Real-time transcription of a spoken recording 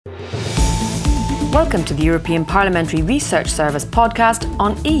Welcome to the European Parliamentary Research Service podcast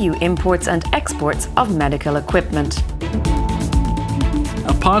on EU imports and exports of medical equipment.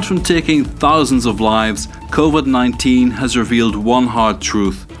 Apart from taking thousands of lives, COVID-19 has revealed one hard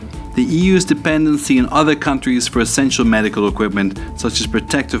truth. The EU's dependency on other countries for essential medical equipment, such as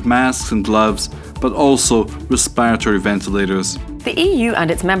protective masks and gloves, but also respiratory ventilators. The EU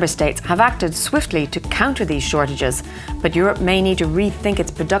and its member states have acted swiftly to counter these shortages, but Europe may need to rethink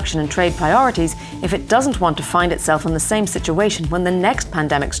its production and trade priorities if it doesn't want to find itself in the same situation when the next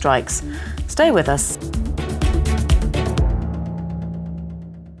pandemic strikes. Stay with us.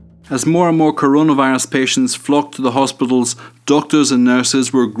 As more and more coronavirus patients flocked to the hospitals, doctors and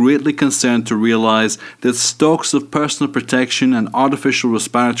nurses were greatly concerned to realise that stocks of personal protection and artificial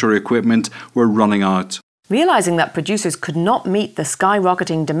respiratory equipment were running out. Realising that producers could not meet the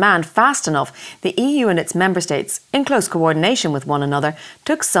skyrocketing demand fast enough, the EU and its member states, in close coordination with one another,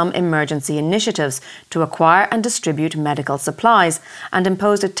 took some emergency initiatives to acquire and distribute medical supplies and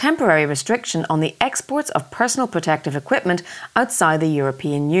imposed a temporary restriction on the exports of personal protective equipment outside the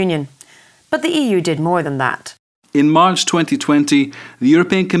European Union. But the EU did more than that. In March 2020, the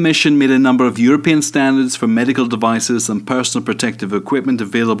European Commission made a number of European standards for medical devices and personal protective equipment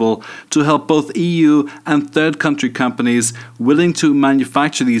available to help both EU and third country companies willing to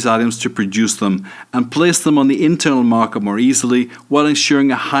manufacture these items to produce them and place them on the internal market more easily while ensuring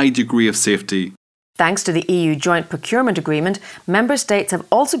a high degree of safety. Thanks to the EU Joint Procurement Agreement, member states have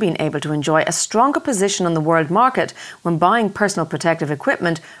also been able to enjoy a stronger position on the world market when buying personal protective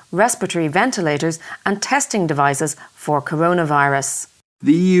equipment, respiratory ventilators and testing devices for coronavirus.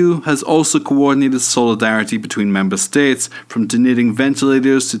 The EU has also coordinated solidarity between member states, from donating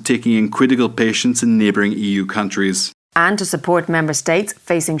ventilators to taking in critical patients in neighbouring EU countries. And to support member states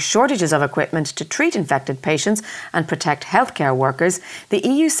facing shortages of equipment to treat infected patients and protect healthcare workers, the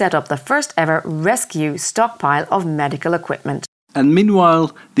EU set up the first ever rescue stockpile of medical equipment. And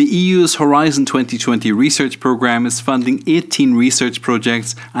meanwhile, the EU's Horizon 2020 research programme is funding 18 research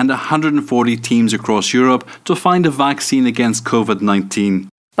projects and 140 teams across Europe to find a vaccine against COVID-19.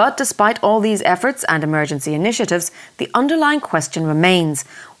 But despite all these efforts and emergency initiatives, the underlying question remains: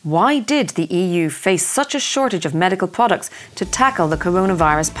 why did the EU face such a shortage of medical products to tackle the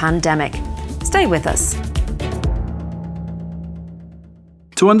coronavirus pandemic? Stay with us.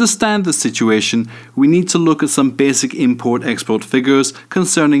 To understand the situation, we need to look at some basic import-export figures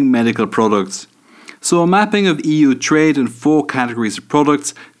concerning medical products. So a mapping of EU trade in 4 categories of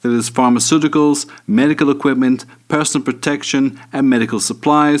products, that is pharmaceuticals, medical equipment, personal protection and medical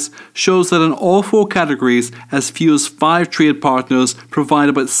supplies, shows that in all 4 categories, as few as 5 trade partners provide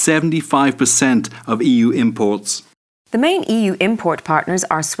about 75% of EU imports. The main EU import partners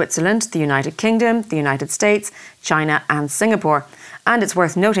are Switzerland, the United Kingdom, the United States, China and Singapore. And it's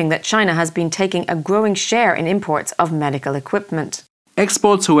worth noting that China has been taking a growing share in imports of medical equipment.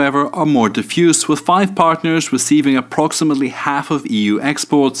 Exports, however, are more diffuse, with 5 partners receiving approximately half of EU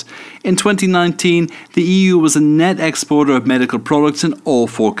exports. In 2019, the EU was a net exporter of medical products in all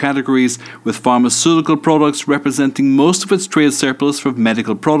 4 categories, with pharmaceutical products representing most of its trade surplus for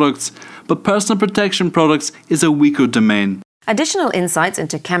medical products, but personal protection products is a weaker domain. Additional insights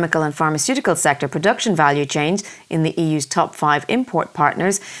into chemical and pharmaceutical sector production value chains in the EU's top 5 import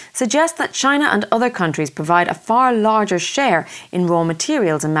partners suggest that China and other countries provide a far larger share in raw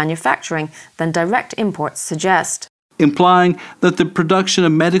materials and manufacturing than direct imports suggest, implying that the production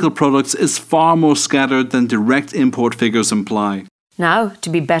of medical products is far more scattered than direct import figures imply. Now, to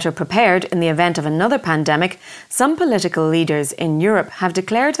be better prepared in the event of another pandemic, some political leaders in Europe have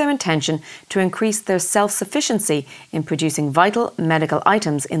declared their intention to increase their self-sufficiency in producing vital medical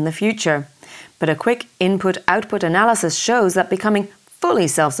items in the future. But a quick input-output analysis shows that becoming fully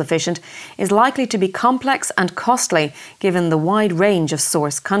self-sufficient is likely to be complex and costly given the wide range of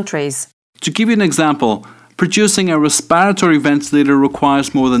source countries. To give you an example, producing a respiratory ventilator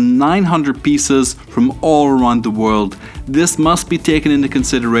requires more than 900 pieces from all around the world. This must be taken into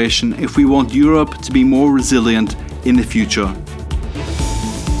consideration if we want Europe to be more resilient in the future.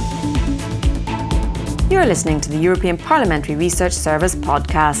 You're listening to the European Parliamentary Research Service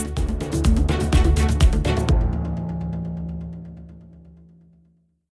podcast.